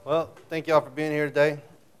Well, thank y'all for being here today.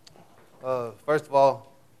 First of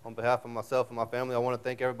all, on behalf of myself and my family, I want to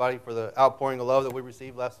thank everybody for the outpouring of love that we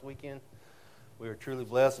received last weekend. We are truly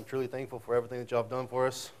blessed and truly thankful for everything that y'all have done for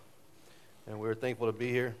us, and we're thankful to be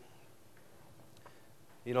here.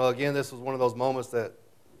 You know, again, this was one of those moments that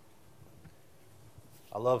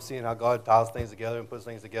I love seeing how God ties things together and puts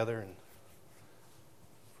things together. And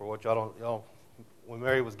for what when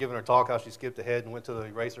Mary was giving her talk, how she skipped ahead and went to the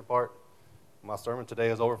eraser part. My sermon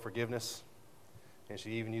today is over forgiveness, and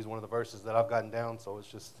she even used one of the verses that I've gotten down, so it's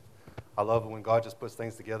just, I love it when God just puts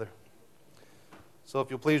things together. So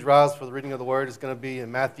if you'll please rise for the reading of the word, it's going to be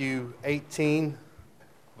in Matthew 18,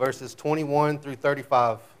 verses 21 through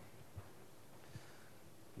 35.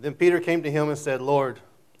 Then Peter came to him and said, Lord,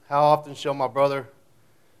 how often shall my brother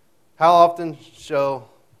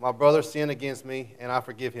sin against me and I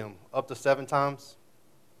forgive him? Up to 7 times?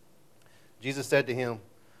 Jesus said to him,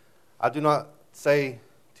 I do not say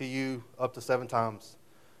to you up to 7 times,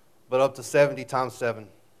 but up to 70 times 7.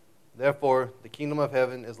 Therefore, the kingdom of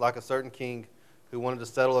heaven is like a certain king who wanted to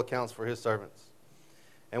settle accounts for his servants.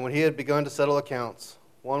 And when he had begun to settle accounts,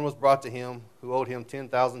 one was brought to him who owed him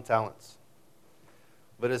 10,000 talents.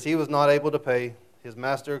 But as he was not able to pay, his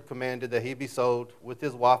master commanded that he be sold with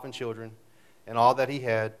his wife and children and all that he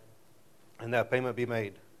had, and that payment be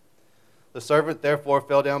made. The servant therefore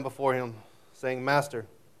fell down before him, saying, Master,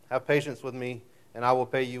 have patience with me, and I will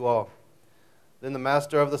pay you all. Then the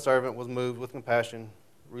master of the servant was moved with compassion,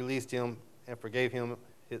 released him, and forgave him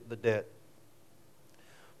the debt.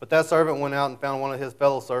 But that servant went out and found one of his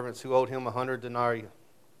fellow servants who owed him 100 denarii.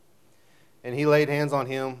 And he laid hands on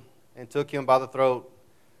him and took him by the throat,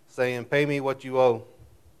 saying, Pay me what you owe.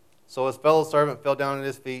 So his fellow servant fell down at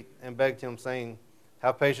his feet and begged him, saying,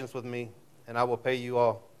 Have patience with me, and I will pay you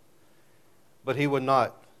all. But he would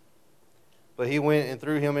not. But he went and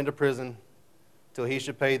threw him into prison till he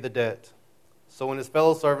should pay the debt. So when his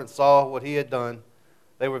fellow servants saw what he had done,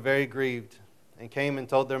 they were very grieved, and came and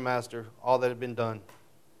told their master all that had been done.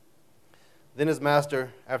 Then his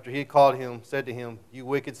master, after he had called him, said to him, You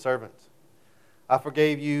wicked servant, I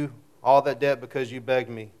forgave you all that debt because you begged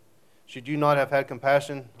me. Should you not have had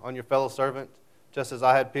compassion on your fellow servant, just as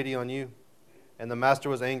I had pity on you? And the master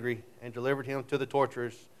was angry, and delivered him to the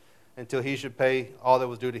torturers until he should pay all that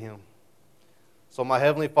was due to him. So my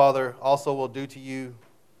heavenly Father also will do to you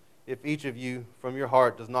if each of you from your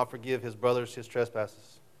heart does not forgive his brothers his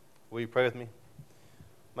trespasses. Will you pray with me?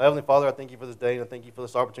 My heavenly Father, I thank you for this day, and I thank you for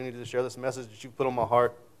this opportunity to share this message that you put on my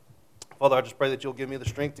heart. Father, I just pray that you'll give me the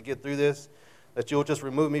strength to get through this, that you'll just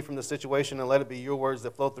remove me from the situation and let it be your words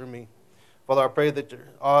that flow through me. Father, I pray that your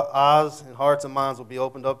eyes and hearts and minds will be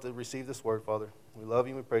opened up to receive this word, Father. We love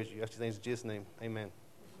you and we praise you. I ask these things in Jesus' name. Amen.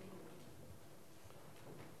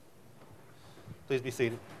 Please be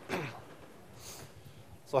seated.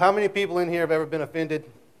 So how many people in here have ever been offended,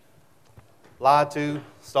 lied to,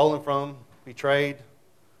 stolen from, betrayed,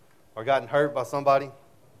 or gotten hurt by somebody?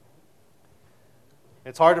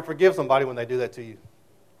 It's hard to forgive somebody when they do that to you.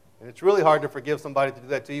 And it's really hard to forgive somebody to do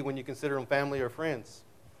that to you when you consider them family or friends.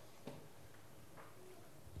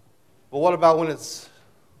 But what about when it's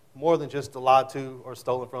more than just lied to or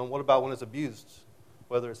stolen from? What about when it's abused,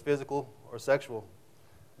 whether it's physical or sexual?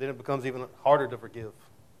 Then it becomes even harder to forgive.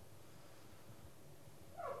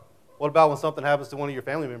 What about when something happens to one of your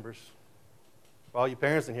family members? For all you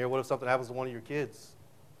parents in here, what if something happens to one of your kids?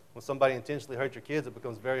 When somebody intentionally hurts your kids, it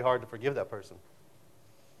becomes very hard to forgive that person.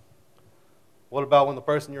 What about when the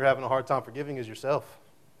person you're having a hard time forgiving is yourself?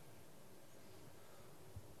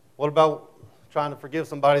 What about trying to forgive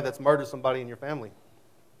somebody that's murdered somebody in your family?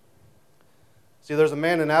 See, there's a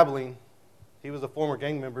man in Abilene. He was a former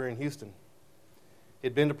gang member in Houston.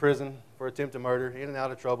 He'd been to prison for attempted murder, in and out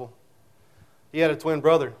of trouble. He had a twin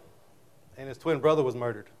brother, and his twin brother was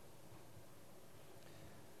murdered.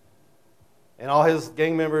 And all his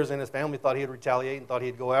gang members and his family thought he'd retaliate and thought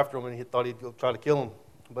he'd go after him and he thought he'd go try to kill him.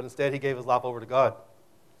 But instead, he gave his life over to God.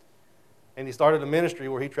 And he started a ministry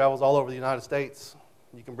where he travels all over the United States.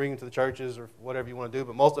 You can bring him to the churches or whatever you want to do,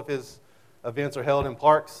 but most of his events are held in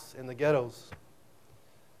parks in the ghettos.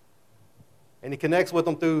 And he connects with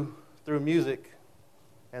them through music,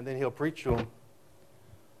 and then he'll preach to them.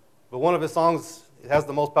 But one of his songs has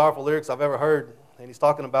the most powerful lyrics I've ever heard, and he's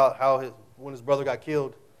talking about how when his brother got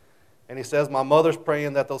killed, and he says, My mother's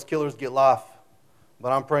praying that those killers get life,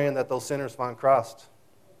 but I'm praying that those sinners find Christ.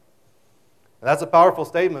 And that's a powerful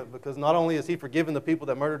statement because not only is he forgiving the people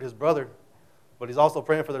that murdered his brother, but he's also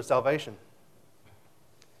praying for their salvation.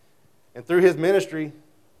 And through his ministry,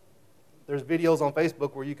 there's videos on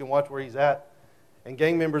Facebook where you can watch where he's at, and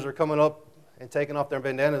gang members are coming up and taking off their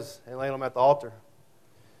bandanas and laying them at the altar.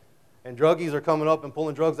 And druggies are coming up and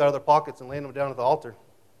pulling drugs out of their pockets and laying them down at the altar.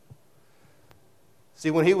 See,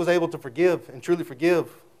 when he was able to forgive and truly forgive,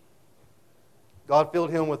 God filled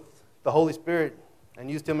him with the Holy Spirit and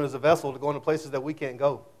used him as a vessel to go into places that we can't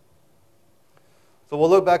go. So we'll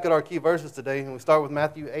look back at our key verses today, and we start with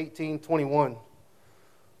Matthew 18:21,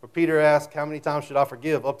 where Peter asked, how many times should I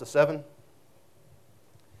forgive? Up to 7?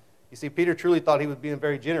 You see, Peter truly thought he was being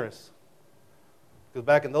very generous. Because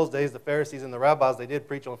back in those days, the Pharisees and the rabbis, they did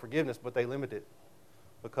preach on forgiveness, but they limited it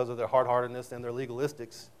because of their hard-heartedness and their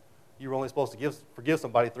legalistics. You were only supposed to forgive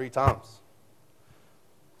somebody 3 times.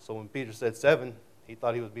 So when Peter said 7, he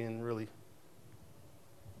thought he was being really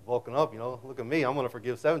bulking up. Look at me, I'm going to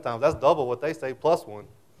forgive 7 times. That's double what they say, plus 1.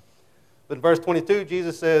 But in verse 22,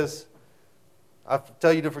 Jesus says, I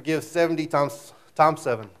tell you to forgive 70 times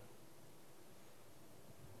 7.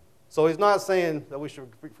 So he's not saying that we should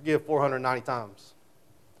forgive 490 times.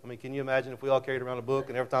 I mean, can you imagine if we all carried around a book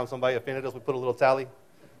and every time somebody offended us, we put a little tally?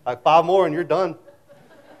 Like 5 more and you're done.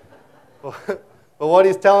 But what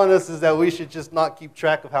he's telling us is that we should just not keep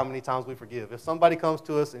track of how many times we forgive. If somebody comes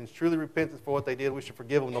to us and is truly repentant for what they did, we should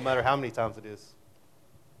forgive them no matter how many times it is.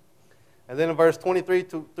 And then in verse 23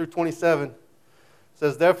 through 27, it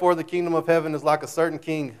says, therefore the kingdom of heaven is like a certain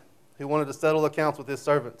king who wanted to settle accounts with his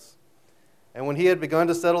servants. And when he had begun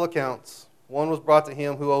to settle accounts, one was brought to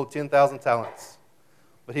him who owed 10,000 talents,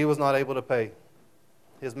 but he was not able to pay.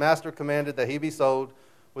 His master commanded that he be sold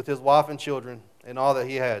with his wife and children and all that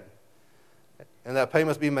he had, and that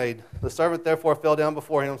payments be made. The servant therefore fell down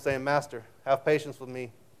before him, saying, Master, have patience with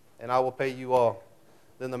me, and I will pay you all.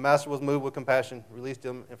 Then the master was moved with compassion, released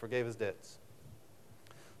him, and forgave his debts.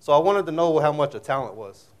 So I wanted to know how much a talent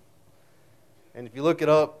was. And if you look it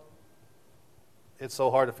up, it's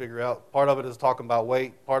so hard to figure out. Part of it is talking about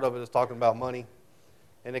weight. Part of it is talking about money.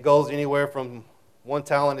 And it goes anywhere from 1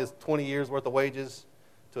 talent is 20 years worth of wages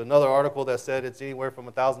to another article that said it's anywhere from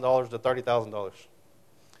 $1,000 to $30,000.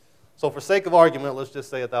 So for sake of argument, let's just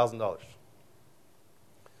say $1,000.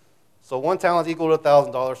 So 1 talent is equal to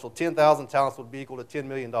 $1,000, so 10,000 talents would be equal to $10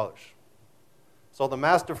 million. So the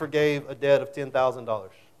master forgave a debt of $10,000.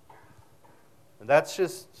 And that's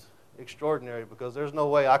just extraordinary because there's no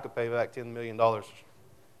way I could pay back $10 million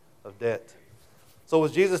of debt. So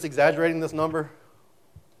was Jesus exaggerating this number?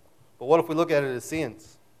 But what if we look at it as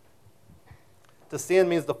sins? To sin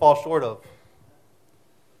means to fall short of.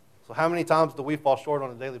 So how many times do we fall short on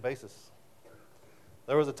a daily basis?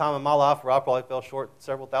 There was a time in my life where I probably fell short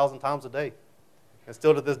several thousand times a day. And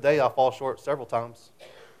still to this day, I fall short several times.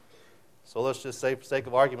 So let's just say, for sake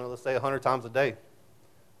of argument, let's say 100 times a day.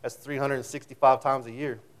 That's 365 times a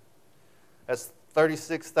year. That's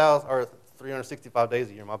 36,000, or 365 days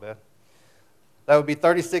a year, my bad. That would be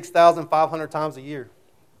 36,500 times a year.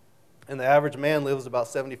 And the average man lives about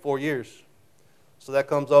 74 years. So that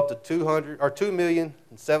comes up to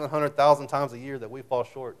 2,700,000 times a year that we fall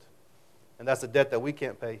short. And that's a debt that we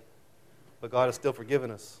can't pay. But God has still forgiven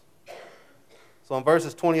us. So in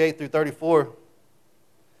verses 28 through 34, it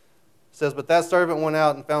says, but that servant went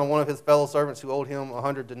out and found one of his fellow servants who owed him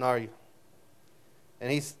 100 denarii.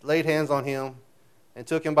 And he laid hands on him and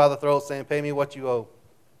took him by the throat, saying, pay me what you owe.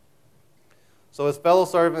 So his fellow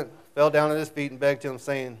servant fell down at his feet and begged him,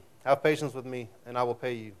 saying, have patience with me, and I will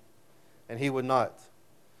pay you. And he would not,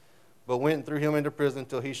 but went and threw him into prison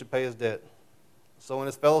till he should pay his debt. So when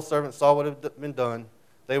his fellow servants saw what had been done,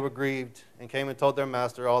 they were grieved and came and told their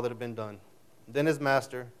master all that had been done. Then his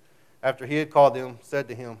master, after he had called them, said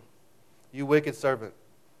to him, you wicked servant,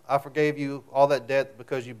 I forgave you all that debt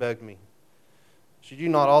because you begged me. Should you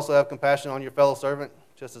not also have compassion on your fellow servant,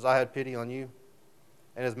 just as I had pity on you?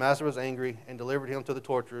 And his master was angry and delivered him to the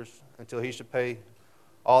torturers until he should pay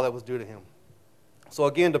all that was due to him. So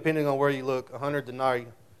again, depending on where you look, 100 denarii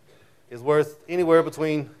is worth anywhere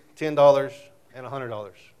between $10 and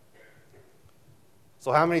 $100.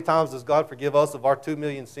 So how many times does God forgive us of our 2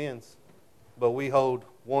 million sins, but we hold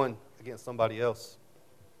 1 against somebody else?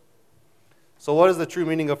 So what is the true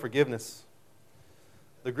meaning of forgiveness?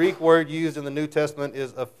 The Greek word used in the New Testament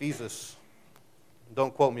is aphesis.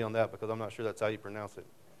 Don't quote me on that because I'm not sure that's how you pronounce it.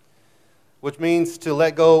 Which means to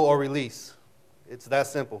let go or release. It's that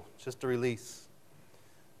simple, just to release.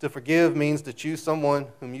 To forgive means to choose someone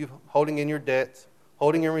whom you're holding in your debt,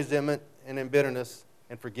 holding in resentment and in bitterness,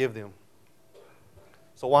 and forgive them.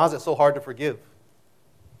 So why is it so hard to forgive?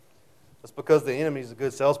 That's because the enemy is a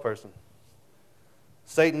good salesperson.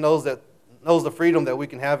 Satan knows the freedom that we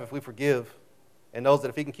can have if we forgive, and knows that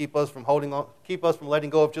if he can keep us from letting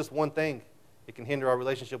go of just one thing, it can hinder our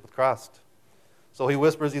relationship with Christ. So he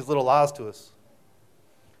whispers these little lies to us.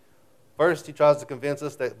 First, he tries to convince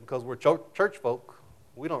us that because we're church folk,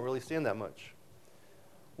 we don't really sin that much.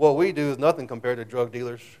 What we do is nothing compared to drug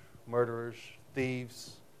dealers, murderers,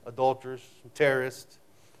 thieves, adulterers, terrorists.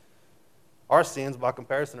 Our sins, by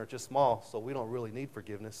comparison, are just small, so we don't really need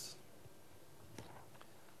forgiveness.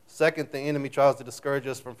 Second, the enemy tries to discourage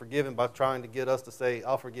us from forgiving by trying to get us to say,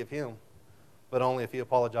 I'll forgive him, but only if he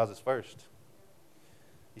apologizes first.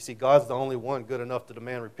 You see, God's the only one good enough to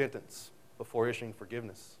demand repentance before issuing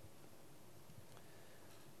forgiveness.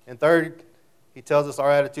 And third, he tells us our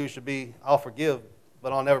attitude should be, I'll forgive,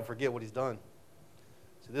 but I'll never forget what he's done.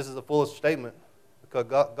 See, this is a foolish statement because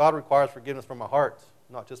God requires forgiveness from our hearts,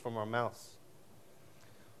 not just from our mouths.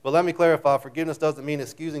 But let me clarify, forgiveness doesn't mean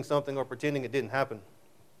excusing something or pretending it didn't happen.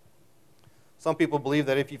 Some people believe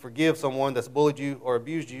that if you forgive someone that's bullied you or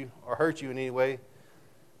abused you or hurt you in any way,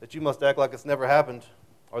 that you must act like it's never happened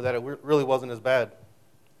or that it really wasn't as bad.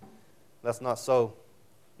 That's not so.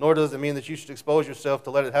 Nor does it mean that you should expose yourself to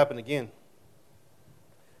let it happen again.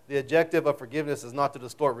 The objective of forgiveness is not to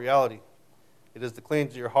distort reality. It is to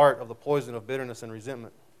cleanse your heart of the poison of bitterness and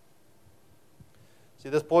resentment. See,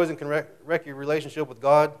 this poison can wreck your relationship with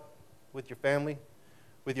God, with your family,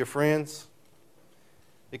 with your friends.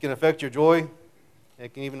 It can affect your joy, and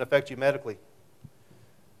it can even affect you medically.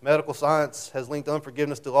 Medical science has linked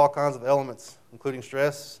unforgiveness to all kinds of elements, including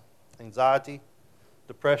stress, anxiety,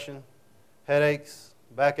 depression, headaches,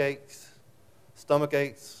 backaches, stomach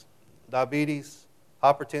aches, diabetes,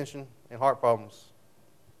 hypertension, and heart problems.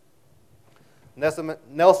 Nelson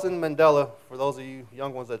Mandela, for those of you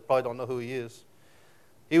young ones that probably don't know who he is,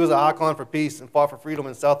 he was an icon for peace and fought for freedom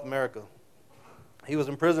in South America. He was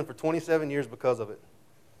in prison for 27 years because of it.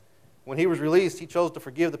 When he was released, he chose to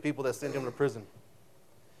forgive the people that sent him to prison.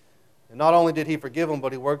 And not only did he forgive them,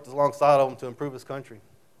 but he worked alongside of them to improve his country.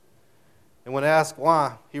 And when asked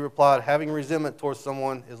why, he replied, having resentment towards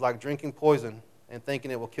someone is like drinking poison and thinking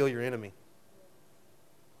it will kill your enemy.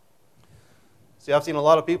 See, I've seen a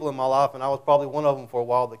lot of people in my life, and I was probably one of them for a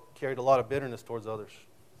while that carried a lot of bitterness towards others.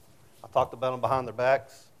 I talked about them behind their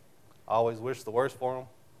backs. I always wished the worst for them.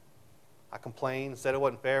 I complained, said it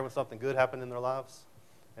wasn't fair when something good happened in their lives,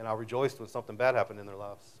 and I rejoiced when something bad happened in their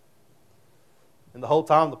lives. And the whole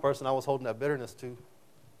time, the person I was holding that bitterness to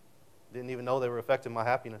didn't even know they were affecting my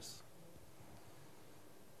happiness.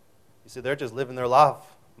 You see, they're just living their life,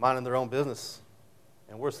 minding their own business,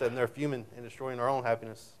 and we're sitting there fuming and destroying our own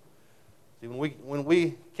happiness. See, when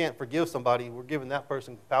we can't forgive somebody, we're giving that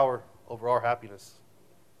person power over our happiness.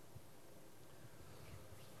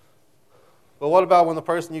 But what about when the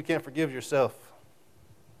person you can't forgive yourself?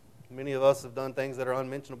 Many of us have done things that are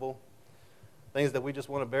unmentionable, things that we just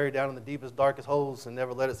want to bury down in the deepest, darkest holes and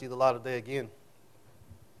never let it see the light of day again.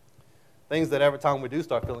 Things that every time we do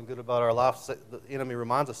start feeling good about our life, the enemy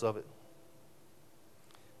reminds us of it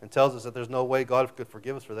and tells us that there's no way God could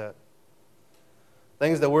forgive us for that.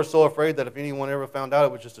 Things that we're so afraid that if anyone ever found out,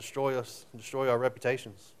 it would just destroy us and destroy our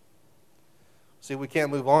reputations. See, we can't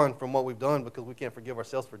move on from what we've done because we can't forgive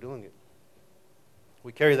ourselves for doing it.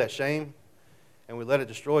 We carry that shame and we let it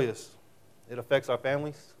destroy us. It affects our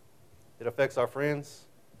families. It affects our friends.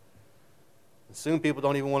 And soon people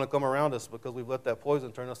don't even want to come around us because we've let that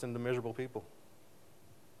poison turn us into miserable people.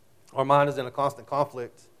 Our mind is in a constant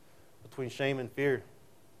conflict between shame and fear.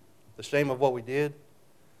 The shame of what we did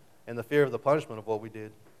and the fear of the punishment of what we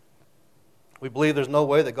did. We believe there's no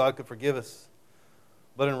way that God could forgive us.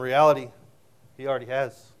 But in reality, He already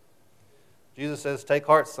has. Jesus says, "Take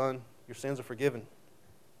heart, son, your sins are forgiven."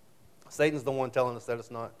 Satan's the one telling us that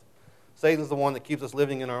it's not. Satan's the one that keeps us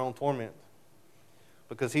living in our own torment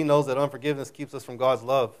because he knows that unforgiveness keeps us from God's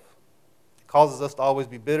love. It causes us to always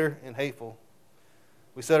be bitter and hateful.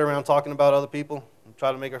 We sit around talking about other people and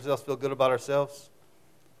try to make ourselves feel good about ourselves.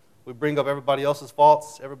 We bring up everybody else's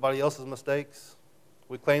faults, everybody else's mistakes.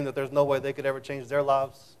 We claim that there's no way they could ever change their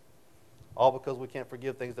lives, all because we can't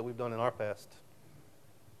forgive things that we've done in our past.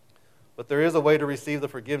 But there is a way to receive the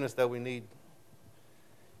forgiveness that we need.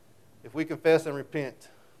 If we confess and repent,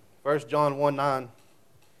 1 John 1:9,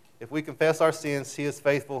 if we confess our sins, He is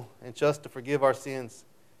faithful and just to forgive our sins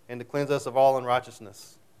and to cleanse us of all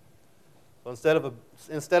unrighteousness. So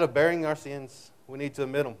instead of burying our sins, we need to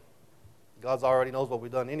admit them. God already knows what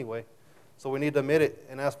we've done anyway, so we need to admit it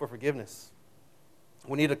and ask for forgiveness.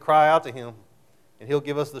 We need to cry out to Him, and He'll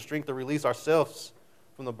give us the strength to release ourselves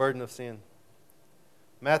from the burden of sin.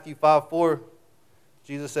 Matthew 5:4,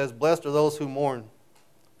 Jesus says, "Blessed are those who mourn,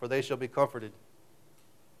 for they shall be comforted."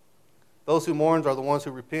 Those who mourn are the ones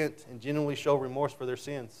who repent and genuinely show remorse for their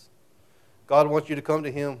sins. God wants you to come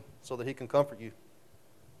to Him so that He can comfort you.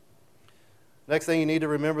 Next thing you need to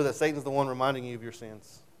remember that Satan's the one reminding you of your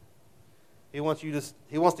sins. He wants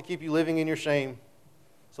to keep you living in your shame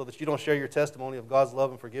so that you don't share your testimony of God's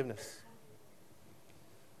love and forgiveness.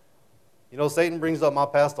 You know, Satan brings up my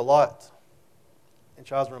past a lot and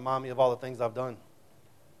tries to remind me of all the things I've done.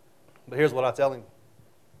 But here's what I tell him.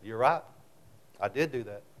 You're right. I did do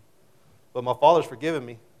that. But my Father's forgiven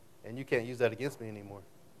me, and you can't use that against me anymore.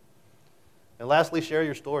 And lastly, share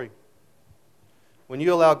your story. When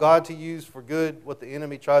you allow God to use for good what the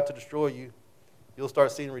enemy tried to destroy you, you'll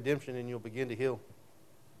start seeing redemption and you'll begin to heal.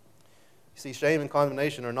 You see, shame and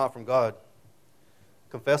condemnation are not from God.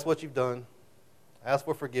 Confess what you've done, ask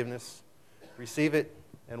for forgiveness, receive it,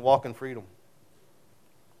 and walk in freedom.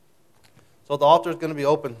 So the altar is going to be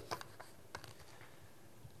open.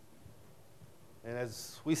 And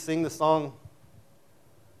as we sing the song,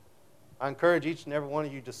 I encourage each and every one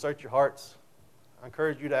of you to search your hearts. I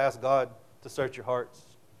encourage you to ask God to search your hearts.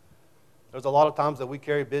 There's a lot of times that we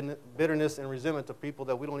carry bitterness and resentment to people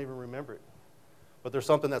that we don't even remember it. But there's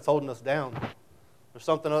something that's holding us down. There's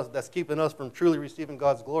something else that's keeping us from truly receiving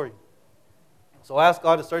God's glory. So ask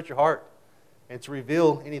God to search your heart and to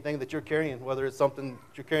reveal anything that you're carrying, whether it's something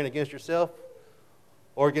you're carrying against yourself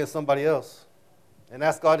or against somebody else. And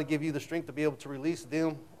ask God to give you the strength to be able to release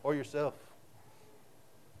them or yourself.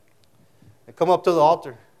 And come up to the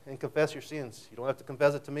altar and confess your sins. You don't have to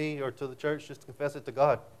confess it to me or to the church, just confess it to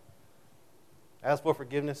God. Ask for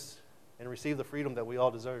forgiveness and receive the freedom that we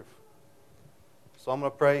all deserve. So I'm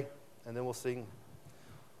going to pray, and then we'll sing.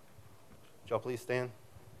 Would y'all please stand?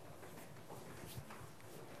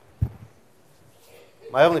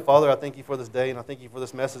 My Heavenly Father, I thank you for this day, and I thank you for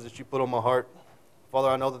this message that you put on my heart. Father,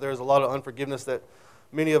 I know that there's a lot of unforgiveness that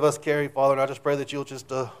many of us carry, Father, and I just pray that you'll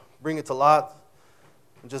just bring it to light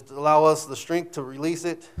and just allow us the strength to release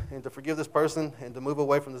it and to forgive this person and to move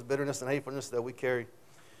away from this bitterness and hatefulness that we carry.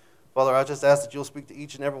 Father, I just ask that you'll speak to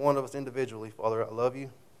each and every one of us individually. Father, I love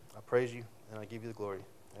you, I praise you, and I give you the glory.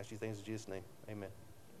 I ask you things in Jesus' name. Amen.